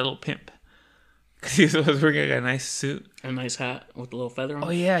was like the little pimp. Because he was wearing like a nice suit. A nice hat with a little feather on it. Oh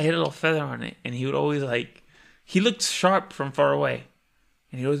yeah, he had a little feather on it. And he would always like... He looked sharp from far away.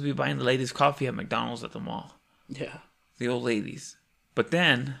 And he'd always be buying the ladies coffee at McDonald's at the mall. Yeah. The old ladies. But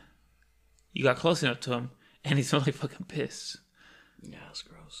then, you got close enough to him, and he smelled like fucking piss. Yeah, that's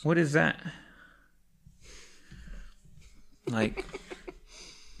gross. What is that? Like,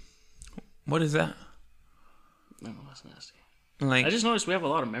 what is that? No, that's nasty. Like, I just noticed we have a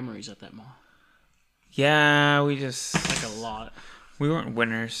lot of memories at that mall. yeah, we just... Like a lot. We weren't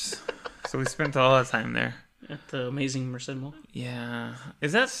winners. So we spent a lot of time there. At the amazing Merced Mall. Yeah.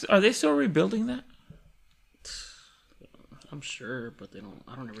 Are they still rebuilding that? I'm sure, but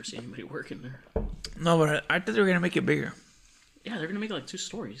I don't ever see anybody working there. No, but I thought they were going to make it bigger. Yeah, they're gonna make it like 2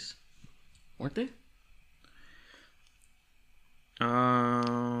 stories. Weren't they?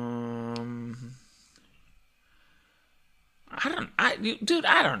 Dude,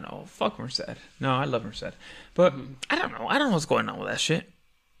 I don't know. Fuck Merced. No, I love Merced. But I don't know. I don't know what's going on with that shit.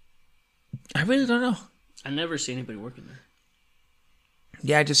 I really don't know. I never see anybody working there.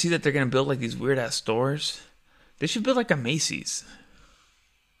 Yeah, I just see that they're going to build like these weird ass stores. They should build like a Macy's.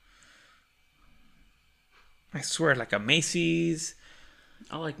 I swear, like a Macy's.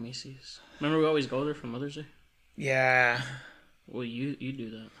 I like Macy's. Remember we always go there for Mother's Day? Yeah. Well, you do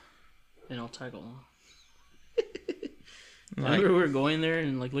that. And I'll tag along. Like, Remember we were going there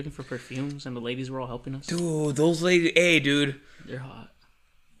and like looking for perfumes and the ladies were all helping us? dude, those ladies. Hey, dude. They're hot.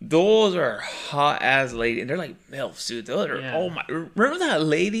 Those are hot ass ladies. They're like MILFs, dude. Those are, Yeah. oh my. Remember that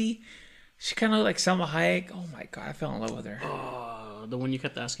lady? She kind of looked like Selma Hayek. Oh my God, I fell in love with her. The one you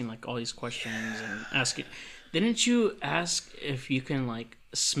kept asking like all these questions and asking. Didn't you ask if you can like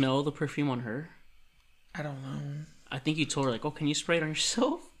smell the perfume on her? I don't know. I think you told her like, oh, can you spray it on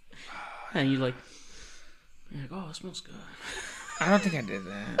yourself? And you're like, oh, it smells good. I don't think I did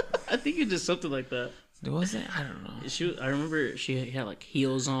that. I think you did something like that. Was it? I don't know. I remember she had like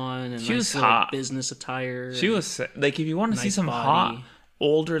heels on and She was little hot. business attire. She was like, if you want to see Nice some body. hot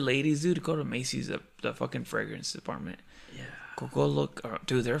older ladies, dude, go to Macy's, the fucking fragrance department. Yeah. Go look,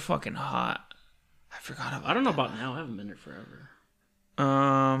 dude. They're fucking hot. I forgot about. I don't know about now. I haven't been there forever.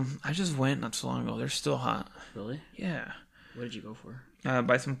 I just went not so long ago. They're still hot. Really? Yeah. What did you go for?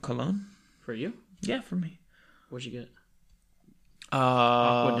 Buy some cologne. For you? Yeah, for me. What'd you get?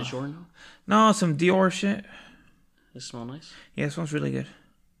 Aqua de Giorno? No, some Dior shit. Does it smell nice? Yeah, this one's really good.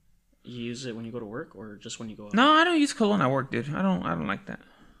 You use it when you go to work or just when you go out? No, I don't use cologne at work, dude. I don't like that.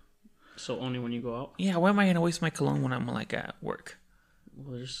 So only when you go out? Yeah, why am I gonna waste my cologne when I'm like at work?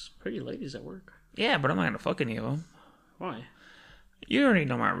 Well, there's pretty ladies at work. Yeah, but I'm not gonna fuck any of them. Why? You already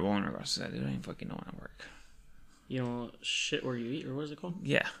know my rule in regards to that, dude. I ain't fucking know when I work. You don't shit where you eat, or what is it called?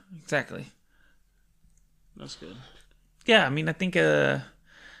 Yeah, exactly. That's good. Yeah, I mean, I think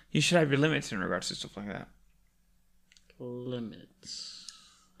you should have your limits in regards to stuff like that. Limits.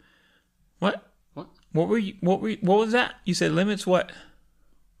 What? What? What was that? You said limits what?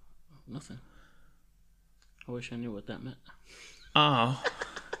 Nothing. I wish I knew what that meant. Oh.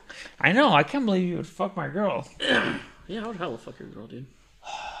 I know. I can't believe you would fuck my girl. Yeah, I would hella fuck your girl, dude.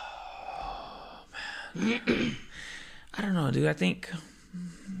 Oh, man. I don't know, dude.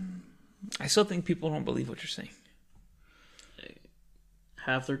 I still think people don't believe what you're saying.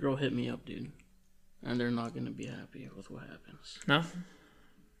 Half their girl hit me up, dude. And they're not going to be happy with what happens. No?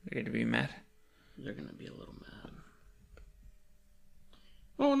 They're going to be mad? They're going to be a little mad.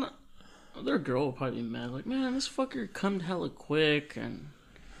 Well, not, their girl will probably be mad. Like, man, this fucker cummed hella quick. And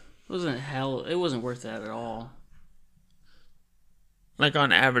it wasn't worth that at all. Like,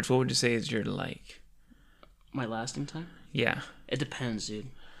 on average, what would you say is your, like... My lasting time? Yeah. It depends,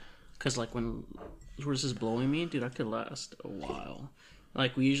 dude. Because, like, when Rojas is blowing me, dude, I could last a while.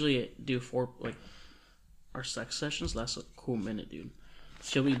 Like, we usually do our sex sessions last a cool minute, dude.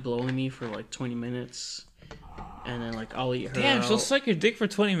 She'll be blowing me for, 20 minutes. And then, I'll eat her Damn, out. she'll suck your dick for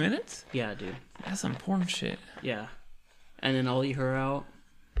 20 minutes? Yeah, dude. That's some porn shit. Yeah. And then I'll eat her out.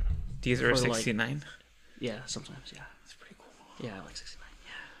 These are 69? Yeah, sometimes, yeah. That's pretty cool. Yeah, 69.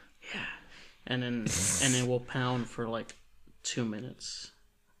 Yeah. And then we'll pound for, 2 minutes.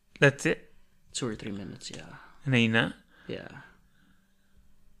 That's it? 2 or 3 minutes, yeah. And then you not? Yeah.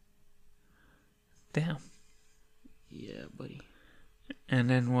 Damn. Yeah, buddy. And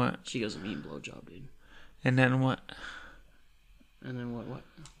then what? She doesn't mean blowjob, dude. And then what? And then what?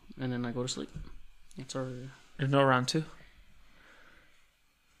 And then I go to sleep. That's our... There's no round two?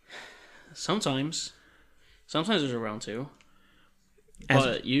 Sometimes there's a round two.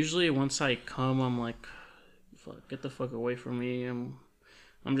 But usually once I come, I'm like, fuck, get the fuck away from me. I'm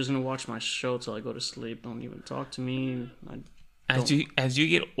just gonna watch my show till I go to sleep. Don't even talk to me. As you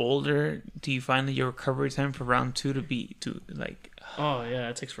get older, do you find that your recovery time for round two to be Oh yeah,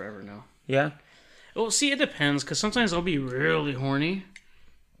 it takes forever now. Yeah. Well, see, it depends, because sometimes I'll be really horny,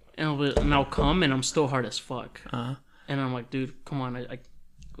 and I'll come, and I'm still hard as fuck. Uh-huh. And I'm like, dude, come on, I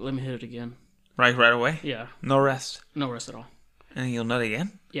let me hit it again. Right away? Yeah. No rest? No rest at all. And then you'll nut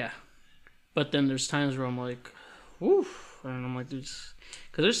again? Yeah. But then there's times where I'm like, woof, and I'm like, dude,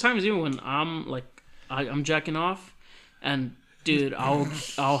 because there's times even when I'm like, I'm jacking off, and dude, I'll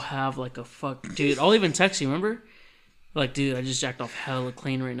have like a fuck, dude, I'll even text you, remember? Like, dude, I just jacked off hella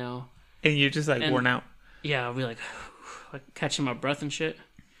clean right now. And you're just worn out. Yeah, I'll be like catching my breath and shit.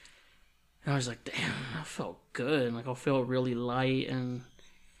 And I was like, damn, I felt good. And I'll feel really light, and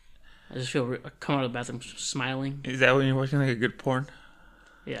I just feel I come out of the bathroom smiling. Is that when you're watching a good porn?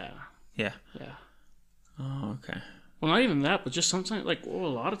 Yeah. Yeah. Yeah. Oh, okay. Well, not even that, but just sometimes, a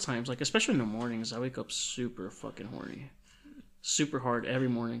lot of times, especially in the mornings, I wake up super fucking horny. Super hard every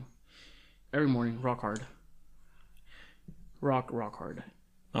morning. Every morning, rock hard. Rock hard.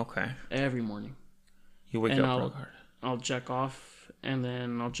 Okay. Every morning. You wake up real hard. I'll jack off, and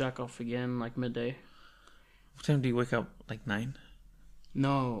then I'll jack off again, midday. What time do you wake up? 9?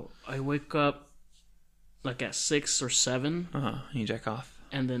 No, I wake up, at 6 or 7. You jack off?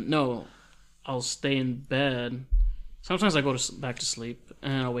 And then, no, I'll stay in bed. Sometimes I go back to sleep,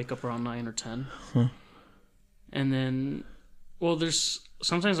 and I'll wake up around 9 or 10. Huh. And then, there's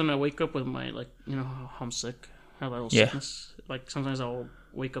sometimes when I wake up with my, how I'm sick, have that little sickness. Sometimes I'll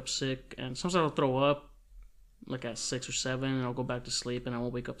wake up sick, and sometimes I'll throw up, at 6 or 7, and I'll go back to sleep, and I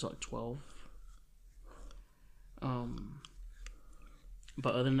won't wake up till 12.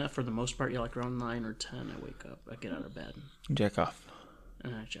 But other than that, for the most part, around 9 or 10, I wake up. I get out of bed. Jack off.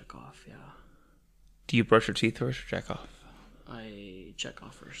 And I jack off, yeah. Do you brush your teeth first or jack off? I check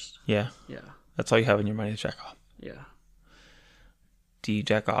off first. Yeah. Yeah. That's all you have in your mind is jack off. Yeah. Do you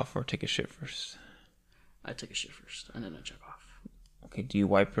jack off or take a shit first? I take a shit first, and then I check off. Okay, do you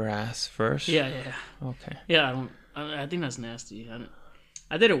wipe your ass first? Yeah. Okay. Yeah, I think that's nasty.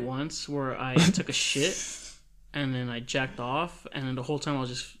 I did it once where I took a shit, and then I jacked off, and then the whole time I was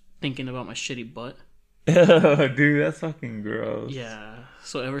just thinking about my shitty butt. Oh, dude, that's fucking gross. Yeah.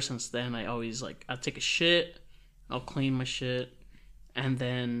 So ever since then, I always, like, I'll take a shit, I'll clean my shit, and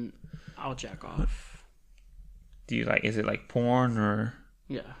then I'll jack off. Do you like, is it like porn or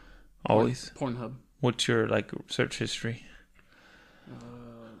Yeah. always? Pornhub. What's your, like, search history?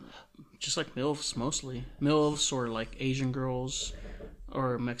 Just like MILFs mostly. MILFs or like Asian girls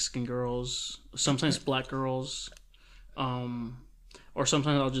or Mexican girls. Sometimes black girls. Or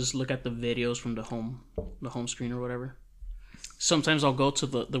sometimes I'll just look at the videos from the home screen or whatever. Sometimes I'll go to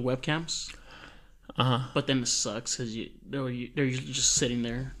the webcams. But then it sucks because they're usually just sitting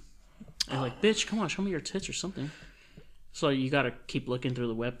there. And like, bitch, come on, show me your tits or something. So you gotta keep looking through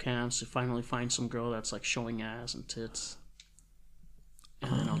the webcams to finally find some girl that's like showing ass and tits.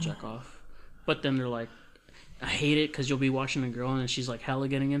 And then I'll jack off. But then they're like, I hate it because you'll be watching a girl and she's like hella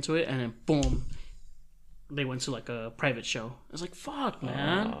getting into it, and then boom, they went to like a private show. It's like, fuck,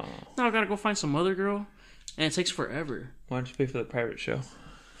 man. Now I gotta go find some other girl, and it takes forever. Why don't you pay for the private show?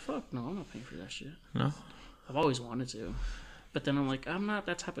 Fuck no, I'm not paying for that shit. No? I've always wanted to. But then I'm like, I'm not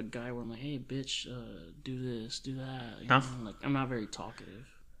that type of guy where I'm like, hey, bitch, do this, do that. You know? Like, I'm not very talkative.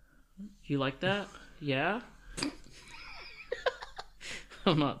 You like that? Yeah?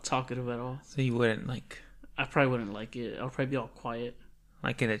 I'm not talkative at all. So you wouldn't, like... I probably wouldn't like it. I'll probably be all quiet.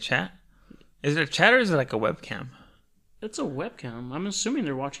 Like in a chat? Is it a chat or is it like a webcam? It's a webcam. I'm assuming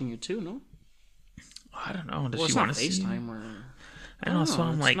they're watching you too, no? I don't know. Does Well, she it's not want to see you? FaceTime or... I know, so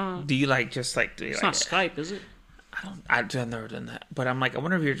I'm it's like, not- do you like just like... Do you It's like not Skype, is it? I've never done that. But I'm like, I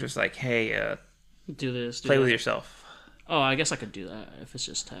wonder if you're just like, hey, Do this, do play that. with yourself. Oh, I guess I could do that if it's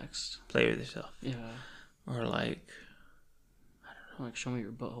just text. Play with yourself. Yeah. Or like... Like, show me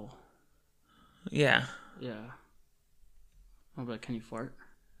your butthole. Yeah. Yeah. I'll be like, can you fart?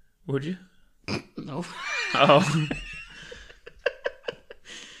 Would you? No. Oh.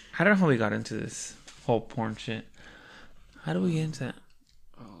 I don't know how we got into this whole porn shit. How do we get into that?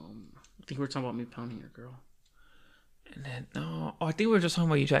 I think we were talking about me pounding your girl. And then, no. Oh, I think we were just talking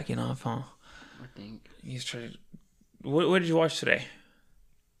about you jacking off, huh? I think. You just tried. What did you watch today?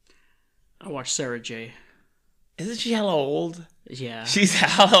 I watched Sarah J. Isn't she hella old? Yeah. She's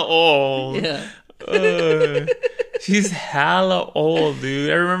hella old. Yeah. She's hella old, dude.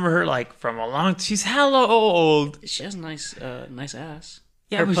 I remember her like from a long. She's hella old. She has nice ass.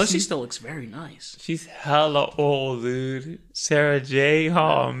 Yeah, her but pussy she- still looks very nice. She's hella old, dude. Sarah J.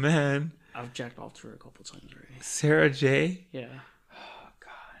 Oh man, I've jacked off to her a couple times already. Sarah J. Yeah.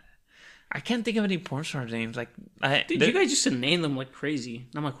 I can't think of any porn star names. Like, Dude, you guys used to name them like crazy.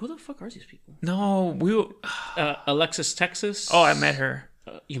 And I'm like, who the fuck are these people? No, we. Alexis Texas. Oh, I met her.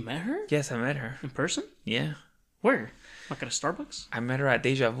 You met her? Yes, I met her. In person? Yeah, Where? Like at a Starbucks? I met her at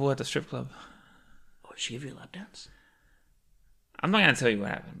Deja Vu at the strip club. Oh, she gave you a lap dance? I'm not gonna tell you what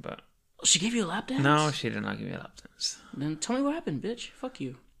happened, but Oh, she gave you a lap dance? no, she did not give me a lap dance. Then tell me what happened, bitch. Fuck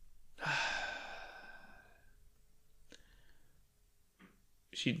you.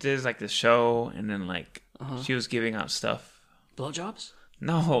 She did like the show, and then like she was giving out stuff. Blowjobs?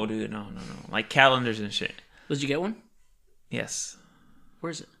 No, dude, no, like calendars and shit. Did you get one? Yes, Where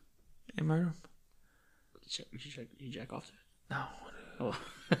is it? in my room. You jack off to it? No, Oh.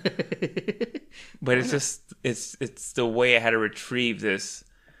 but it's just it's the way I had to retrieve this.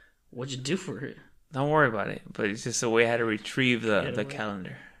 What'd you do for it? Don't worry about it, but it's just the way I had to retrieve the right.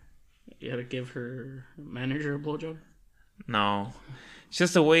 calendar. You had to give her manager a blowjob? No, it's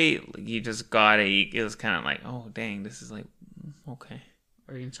just the way you just got it. It was kind of like, oh dang, this is like okay.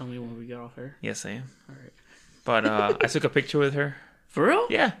 Are you gonna tell me when we get off air? Yes, I am. Alright. But I took a picture with her. For real?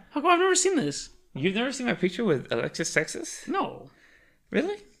 Yeah, How come I've never seen this? you've never seen my picture with Alexis Texas? No.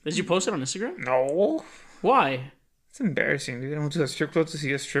 Really? Did you post it on Instagram? No. Why? It's embarrassing, dude. I went to a strip club to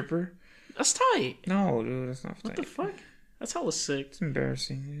see a stripper. That's tight. No, dude, that's not What tight. the fuck? That's hella sick. It's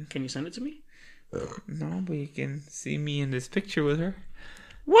embarrassing, dude. Can you send it to me? No, but you can see me in this picture with her.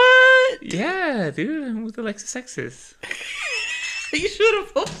 What? Yeah, dude, I'm with Alexis Texas. You should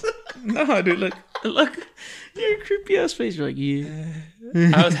have posted. No, dude, look. Your creepy ass face. You're like, yeah.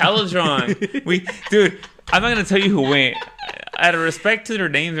 I was hella drunk. Dude, I'm not gonna tell you who went. Out of respect to their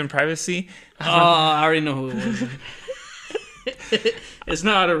names and privacy. Oh, I already know who it was. It's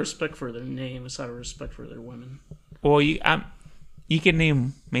not out of respect for their name. It's out of respect for their women. Well, you you can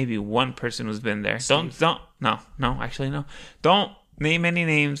name maybe one person who's been there. Steve. Actually, no. Don't name any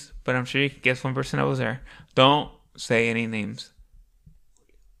names, but I'm sure you can guess one person that was there. Don't say any names.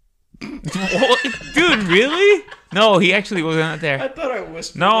 Dude, really? No, he actually was not there. I thought I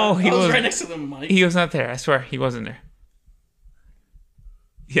whispered. No, that. he I was was right next to the mic. He was not there. I swear, he wasn't there.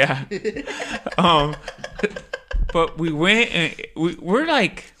 Yeah. But we went and we're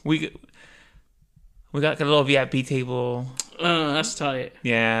like we got a little VIP table. That's tight.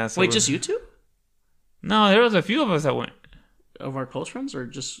 Yeah. So Wait, just you two? No, there was a few of us that went. Of our close friends, or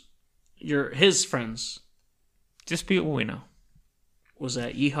just his friends? Just people we know. Was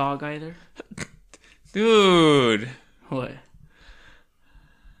that Yeehaw guy there? Dude. What?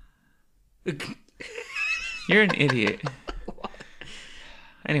 You're an idiot.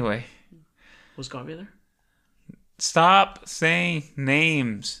 Anyway. Was Gabi there? Stop saying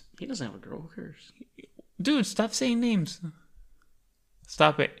names. He doesn't have a girl. Who cares? Dude, stop saying names.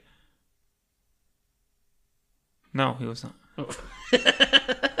 Stop it. No, he was not. Oh.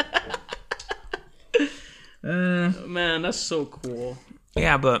 Man, that's so cool.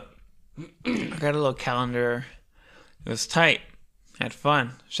 Yeah, but I got a little calendar. It was tight. Had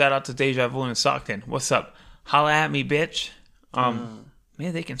fun. Shout out to Deja Vu in Stockton. What's up? Holla at me, bitch.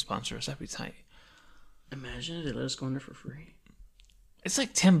 Maybe they can sponsor us. That'd be tight. Imagine if they let us go in there for free. It's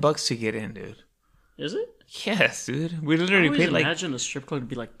like $10 to get in, dude. Is it? Yes, dude. We I literally always paid like imagine a strip club would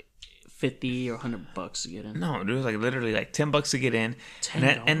be like $50 or $100 to get in. no, dude. It was like literally like $10 to get in,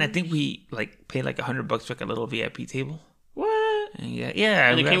 and I think we like paid like $100 for like a little VIP table. What? And yeah.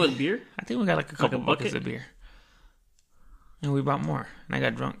 And it we came got- with beer? I think we got like a couple a buckets bucket? of beer, and we bought more. And I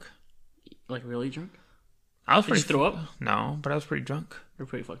got drunk. Like really drunk? I was Did you pretty throw up? No, but I was pretty drunk. You're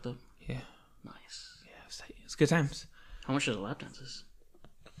pretty fucked up. Yeah, Nice. yeah. It's good times. How much are the lap dances?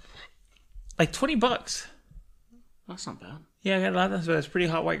 Like $20. That's not bad. Yeah, I got a lot of that. So that's pretty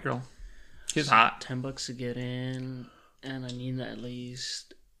hot white girl. She's hot. $10 to get in, and I need at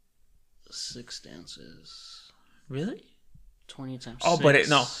least 6 dances. Really? 20 times Oh, 6, but it-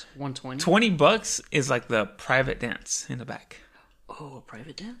 no. 120. $20 is like the private dance in the back. Oh, a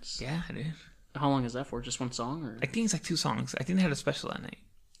private dance? Yeah, dude. How long is that for? Just one song, or I think it's like 2 songs. I think they had a special that night.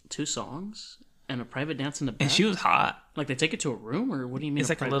 2 songs and a private dance in the back? And she was hot. Like they take it to a room, or what do you mean? It's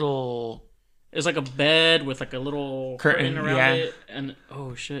like private? a little. It's like a bed with like a little curtain around yeah. it, and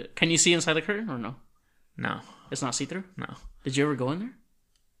oh shit! Can you see inside the curtain or no? No, It's not see through. no. Did you ever go in there?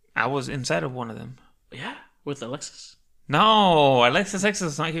 I was inside of one of them. Yeah, with Alexis. No, Alexis X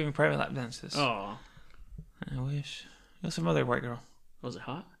is not giving private lap dances. Oh, I wish. It was some other white girl. was it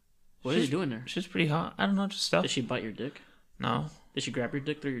hot? What did you do in there? She's pretty hot. I don't know, just stuff. Did she bite your dick? No, Did she grab your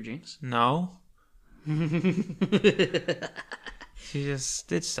dick through your jeans? no. She just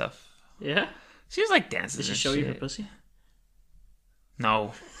did stuff. Yeah. She was like dances. Did she and show you her shit. pussy?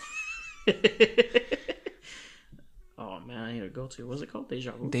 No. Oh man, I need to go to. What's it called?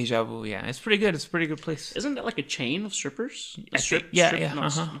 Deja Vu. Deja Vu, yeah. It's pretty good. It's a pretty good place. Isn't that like a chain of strippers? I think- yeah, yeah, no,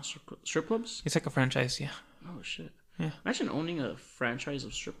 uh-huh. strip clubs. It's like a franchise, yeah. Oh shit. Yeah. Imagine owning a franchise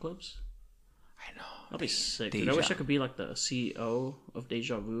of strip clubs. I know. That'd be sick. Dude. I Deja. wish I could be like the CEO of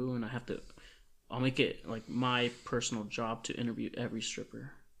Deja Vu, and I'll make it like my personal job to interview every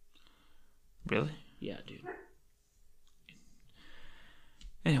stripper. Really? Yeah, dude.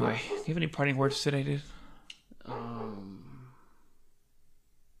 Anyway, do you have any parting words today, dude?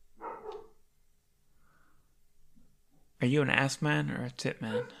 Are you an ass man or a tit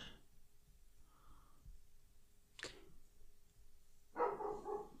man?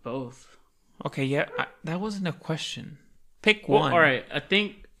 Both. Okay, yeah, that wasn't a question. Pick Well, one. all right, I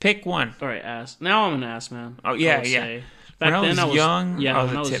think. Pick one. All right, ass. Now I'm an ass man. Oh, yeah, I would yeah. say. Back When I then was young, yeah, I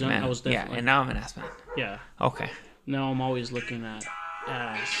was when a tit young, man. I was Yeah, definitely. and now I'm an ass man. Yeah. Okay. Now I'm always looking at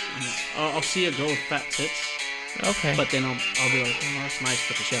ass. I'll see a girl with fat tits, Okay. but then I'll be like, oh, that's nice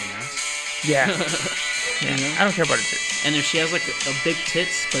because she has an ass. yeah. Yeah. You know? I don't care about the tits. And if she has like a big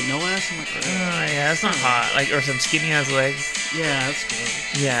tits but no ass, I'm like, Yeah, that's not hot. Like, or some skinny ass legs. yeah, that's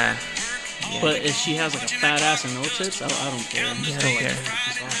good. Yeah. But if she has like a fat ass and no tits, I don't care. I'm Yeah, I still don't like, care. oh,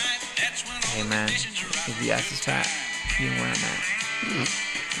 she's hot. Hey man, if the ass is fat, you know where I'm at.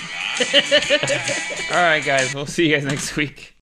 All right, guys. We'll see you guys next week.